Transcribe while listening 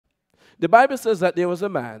The Bible says that there was a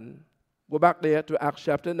man, go back there to Acts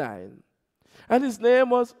chapter 9, and his name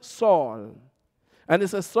was Saul. And it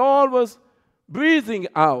says Saul was breathing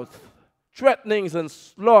out threatenings and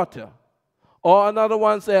slaughter. Or another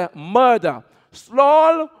one say murder.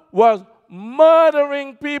 Saul was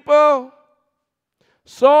murdering people.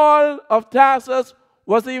 Saul of Tarsus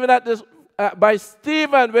was even at this by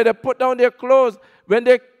Stephen, where they put down their clothes. When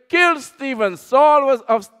they killed Stephen, Saul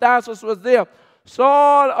of Tarsus was there.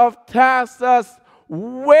 Saul of Tarsus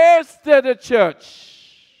wasted the church.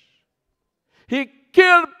 He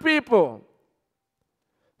killed people.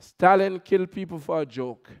 Stalin killed people for a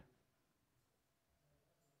joke.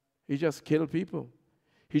 He just killed people.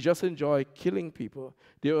 He just enjoyed killing people.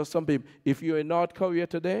 There are some people, if you're in North Korea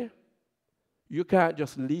today, you can't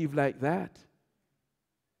just leave like that.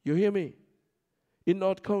 You hear me? In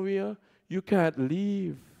North Korea, you can't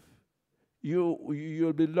leave.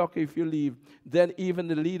 You'll be lucky if you leave. Then even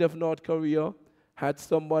the leader of North Korea had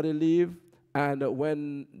somebody leave, and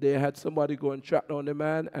when they had somebody go and track down the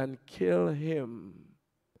man and kill him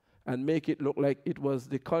and make it look like it was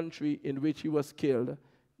the country in which he was killed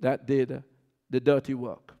that did the dirty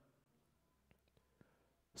work.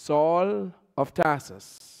 Saul of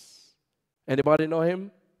Tarsus. Anybody know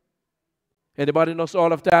him? Anybody know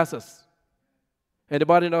Saul of Tarsus?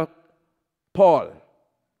 Anybody know Paul?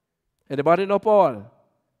 Anybody know Paul?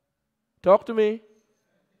 Talk to me.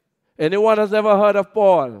 Anyone has ever heard of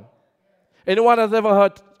Paul? Anyone has ever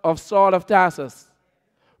heard of Saul of Tarsus?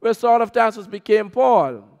 Well, Saul of Tarsus became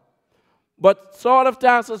Paul. But Saul of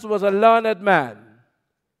Tarsus was a learned man.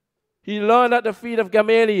 He learned at the feet of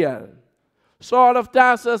Gamaliel. Saul of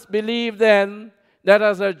Tarsus believed then that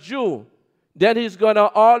as a Jew, then he's going to,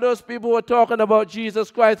 all those people who are talking about Jesus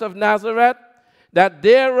Christ of Nazareth, that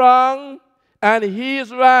they're wrong and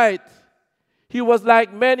he's right. He was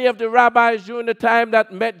like many of the rabbis during the time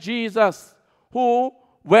that met Jesus, who,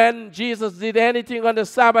 when Jesus did anything on the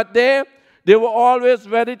Sabbath day, they were always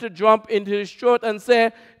ready to jump into his throat and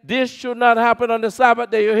say, this should not happen on the Sabbath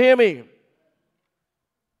day. You hear me?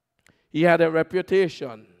 He had a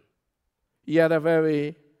reputation. He had a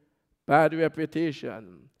very bad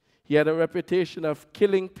reputation. He had a reputation of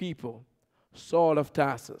killing people. Saul of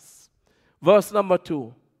Tarsus. Verse number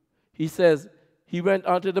 2. He says, he went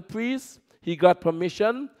unto the priest. He got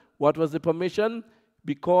permission. What was the permission?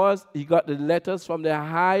 Because he got the letters from the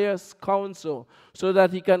highest council so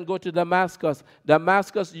that he can go to Damascus.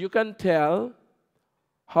 Damascus, you can tell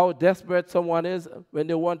how desperate someone is when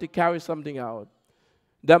they want to carry something out.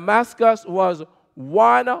 Damascus was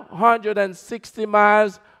 160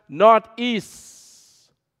 miles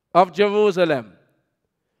northeast of Jerusalem.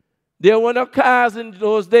 There were no cars in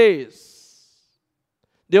those days.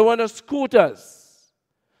 There were no scooters.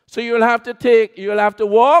 So you'll have to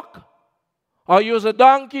walk or use a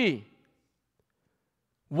donkey.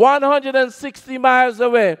 160 miles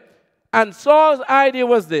away. And Saul's idea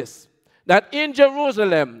was this, that in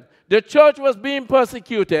Jerusalem, the church was being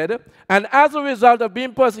persecuted, and as a result of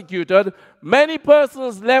being persecuted, many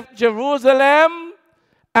persons left Jerusalem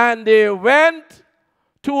and they went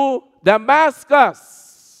to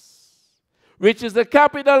Damascus, which is the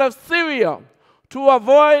capital of Syria, to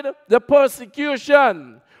avoid the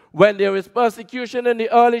persecution. When there is persecution in the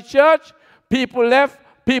early church, people left,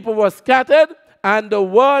 people were scattered, and the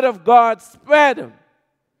word of God spread.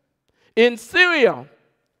 In Syria,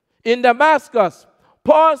 in Damascus,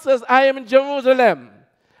 Paul says, I am in Jerusalem,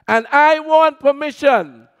 and I want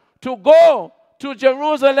permission to go to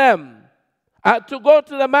Jerusalem, to go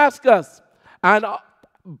to Damascus, and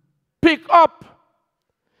pick up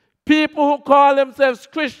people who call themselves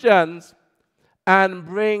Christians and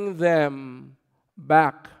bring them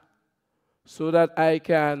back so that I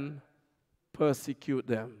can persecute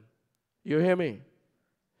them. You hear me?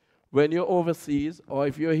 When you're overseas, or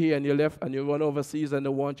if you're here and you left and you run overseas and they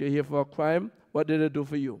want you here for a crime, what did they do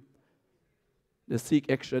for you? They seek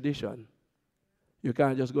extradition. You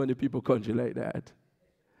can't just go into people's country like that.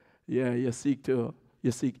 Yeah, you seek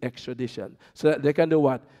extradition. So that they can do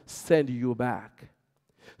what? Send you back.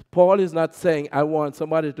 Paul is not saying, I want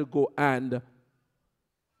somebody to go and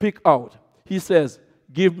pick out. He says,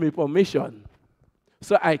 give me permission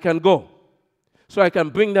so I can go. So I can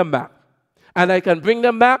bring them back. And I can bring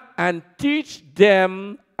them back and teach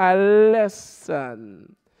them a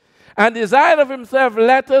lesson. And desired of himself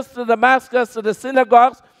letters to Damascus, to the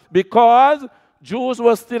synagogues, because Jews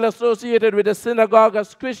were still associated with the synagogue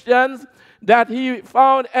as Christians, that he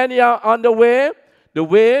found any on the way. The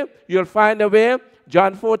way, you'll find the way.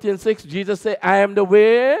 John 14:6, Jesus said, I am the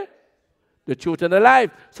way, the truth, and the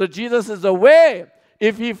life. So Jesus is the way.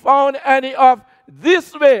 If he found any of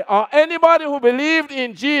this way, or anybody who believed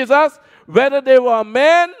in Jesus, whether they were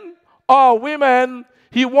men or women,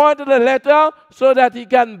 he wanted a letter so that he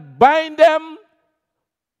can bind them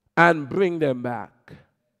and bring them back.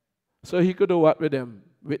 So he could do what with them?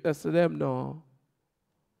 Witness to them? No.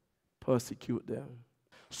 Persecute them.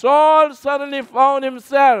 Saul suddenly found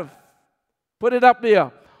himself, put it up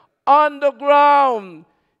there, on the ground.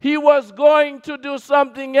 He was going to do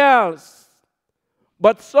something else.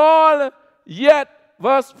 But Saul yet,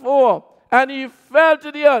 verse 4, and he fell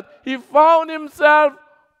to the earth. He found himself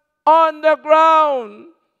on the ground.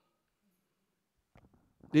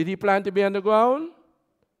 Did he plan to be on the ground?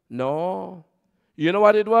 No. You know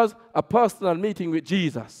what it was? A personal meeting with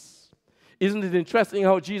Jesus. Isn't it interesting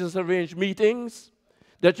how Jesus arranged meetings?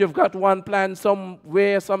 That you've got one plan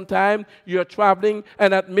somewhere, sometime, you're traveling,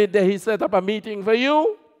 and at midday he set up a meeting for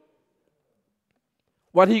you.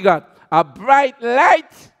 What he got? A bright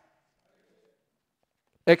light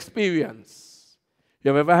experience. You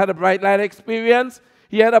have ever had a bright light experience?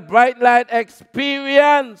 He had a bright light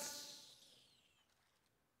experience.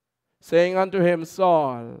 Saying unto him,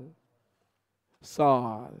 Saul,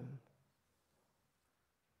 Saul,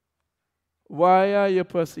 why are you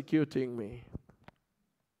persecuting me?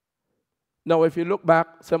 Now, if you look back,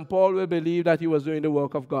 St. Paul will believe that he was doing the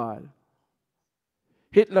work of God.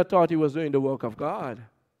 Hitler thought he was doing the work of God.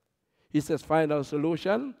 He says, find a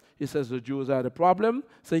solution. He says the Jews are the problem,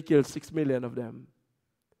 so he killed 6 million of them.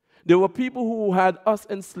 There were people who had us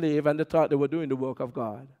enslaved and they thought they were doing the work of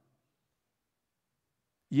God.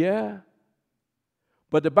 Yeah.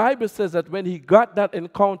 But the Bible says that when he got that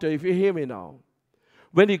encounter, if you hear me now,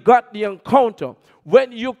 when he got the encounter,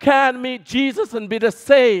 when you can meet Jesus and be the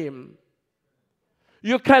same,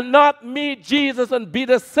 you cannot meet Jesus and be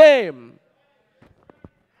the same.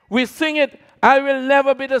 We sing it, I will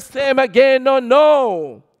never be the same again. No,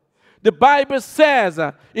 no. The Bible says,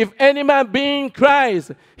 if any man be in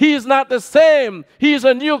Christ, he is not the same. He is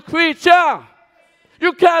a new creature.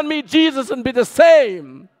 You can't meet Jesus and be the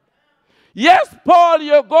same. Yes, Paul,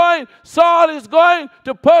 Saul is going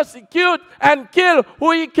to persecute and kill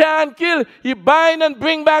who he can kill. He bind and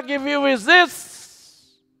bring back if you resist.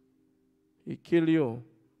 He kill you.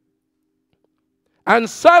 And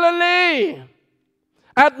suddenly,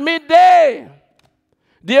 at midday,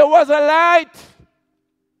 there was a light.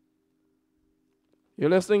 You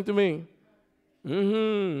listening to me?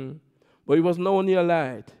 But he was no near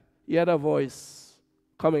light. He had a voice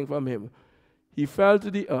coming from him. He fell to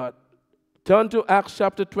the earth. Turn to Acts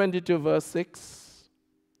chapter 22, verse 6.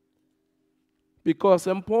 Because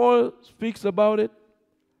St. Paul speaks about it.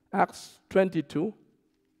 Acts 22.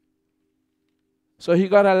 So he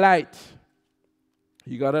got a light.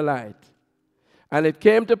 He got a light. And it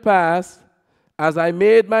came to pass, as I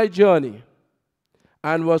made my journey,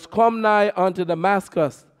 and was come nigh unto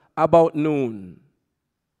Damascus about noon.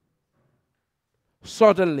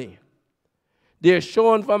 Suddenly, there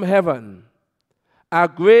shone from heaven a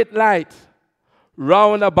great light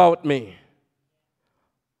round about me.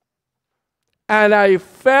 And I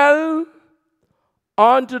fell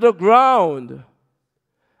onto the ground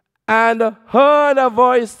and heard a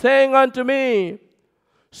voice saying unto me,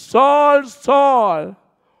 Saul, Saul,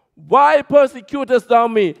 why persecutest thou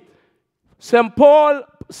me? Saul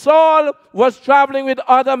was traveling with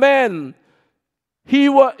other men.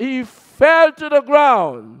 He fell to the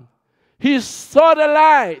ground. He saw the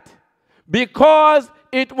light because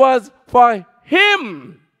it was for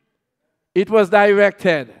him. It was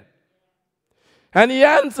directed. And he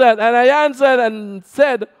answered, and I answered and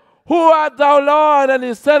said, Who art thou, Lord? And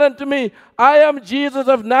he said unto me, I am Jesus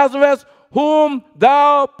of Nazareth, whom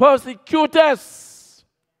thou persecutest.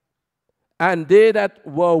 And they that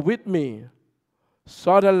were with me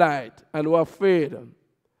saw the light and were afraid,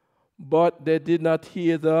 but they did not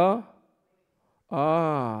hear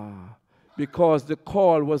because the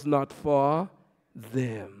call was not for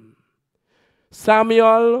them.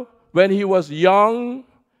 Samuel, when he was young,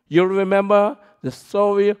 you remember the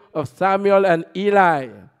story of Samuel and Eli.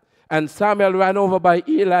 And Samuel ran over by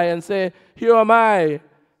Eli and said, Here am I.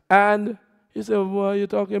 And he said, What are you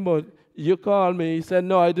talking about? You called me. He said,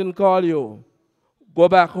 No, I didn't call you. Go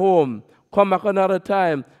back home. Come back another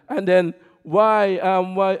time. And then,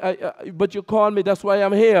 but you called me, that's why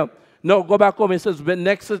I'm here. No, go back home. He says, the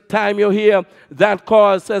next time you're here, that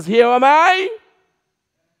call says, Here am I.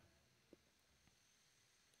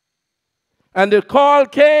 And the call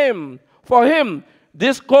came for him.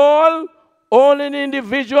 This call, only an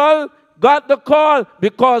individual got the call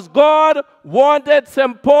because God wanted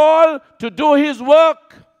St. Paul to do his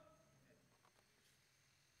work.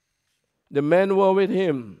 The men were with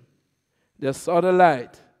him. They saw the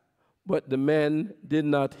light, but the men did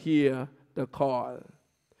not hear the call.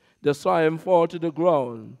 They saw him fall to the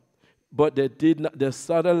ground, but they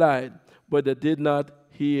saw the light, but they did not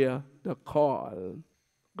hear the call.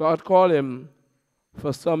 God called him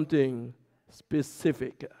for something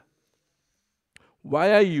specific.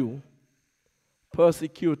 Why are you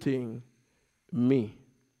persecuting me?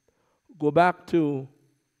 Go back to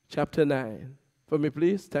chapter 9 for me,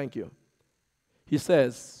 please. Thank you. He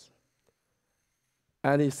says,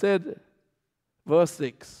 and he said, verse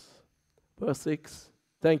 6,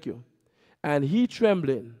 thank you. And he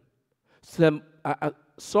trembling,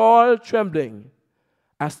 Saul trembling,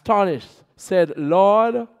 astonished, said,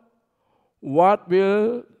 Lord, what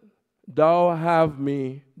will thou have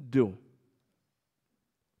me do?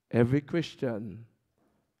 Every Christian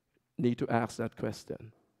need to ask that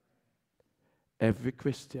question. Every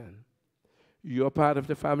Christian. You're part of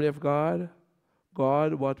the family of God.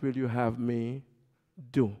 God, what will you have me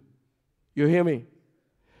do? You hear me?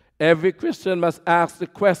 Every Christian must ask the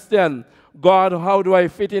question, God, how do I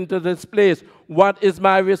fit into this place? What is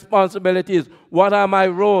my responsibilities? What are my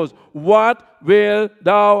roles? What will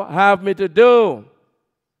thou have me to do?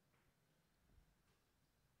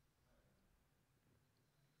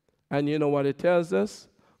 And you know what it tells us?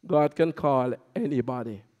 God can call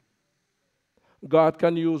anybody. God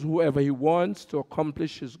can use whoever he wants to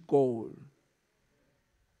accomplish his goal.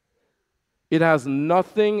 It has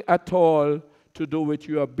nothing at all to do with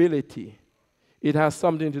your ability. It has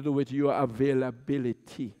something to do with your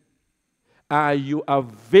availability. Are you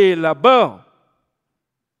available?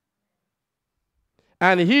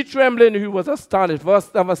 And he trembling, he was astonished.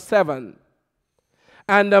 Verse number 7.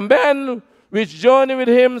 And the men which journeyed with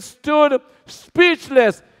him stood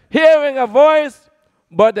speechless, hearing a voice,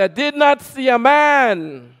 but they did not see a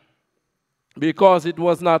man, because it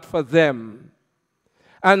was not for them.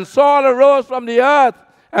 And Saul arose from the earth,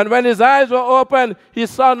 and when his eyes were opened, he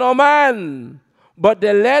saw no man. But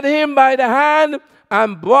they led him by the hand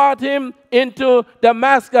and brought him into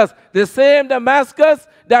Damascus, the same Damascus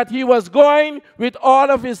that he was going with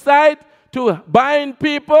all of his sight to bind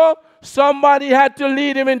people. Somebody had to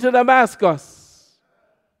lead him into Damascus.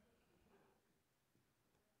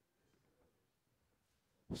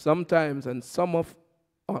 Sometimes, and some of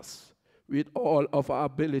us, with all of our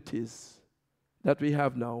abilities that we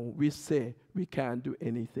have now, we say we can't do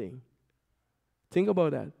anything. Think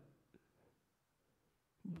about that.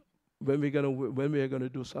 When we are going to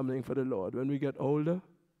do something for the Lord, when we get older,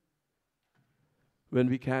 when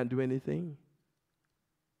we can't do anything.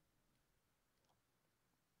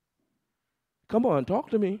 Come on, talk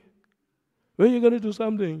to me. When are you going to do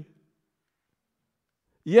something?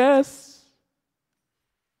 Yes.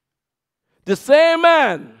 The same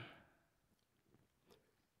man.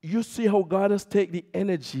 You see how God has taken the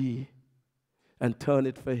energy and turned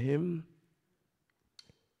it for him?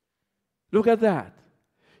 Look at that.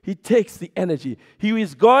 He takes the energy. He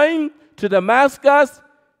is going to Damascus.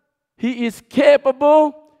 He is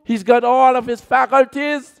capable. He's got all of his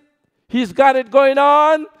faculties. He's got it going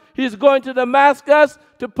on. He's going to Damascus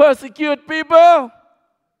to persecute people.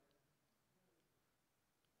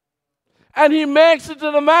 And he makes it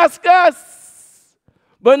to Damascus,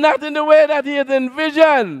 but not in the way that he had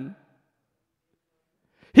envisioned.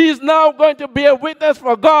 He's now going to be a witness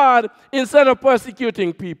for God instead of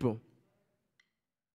persecuting people.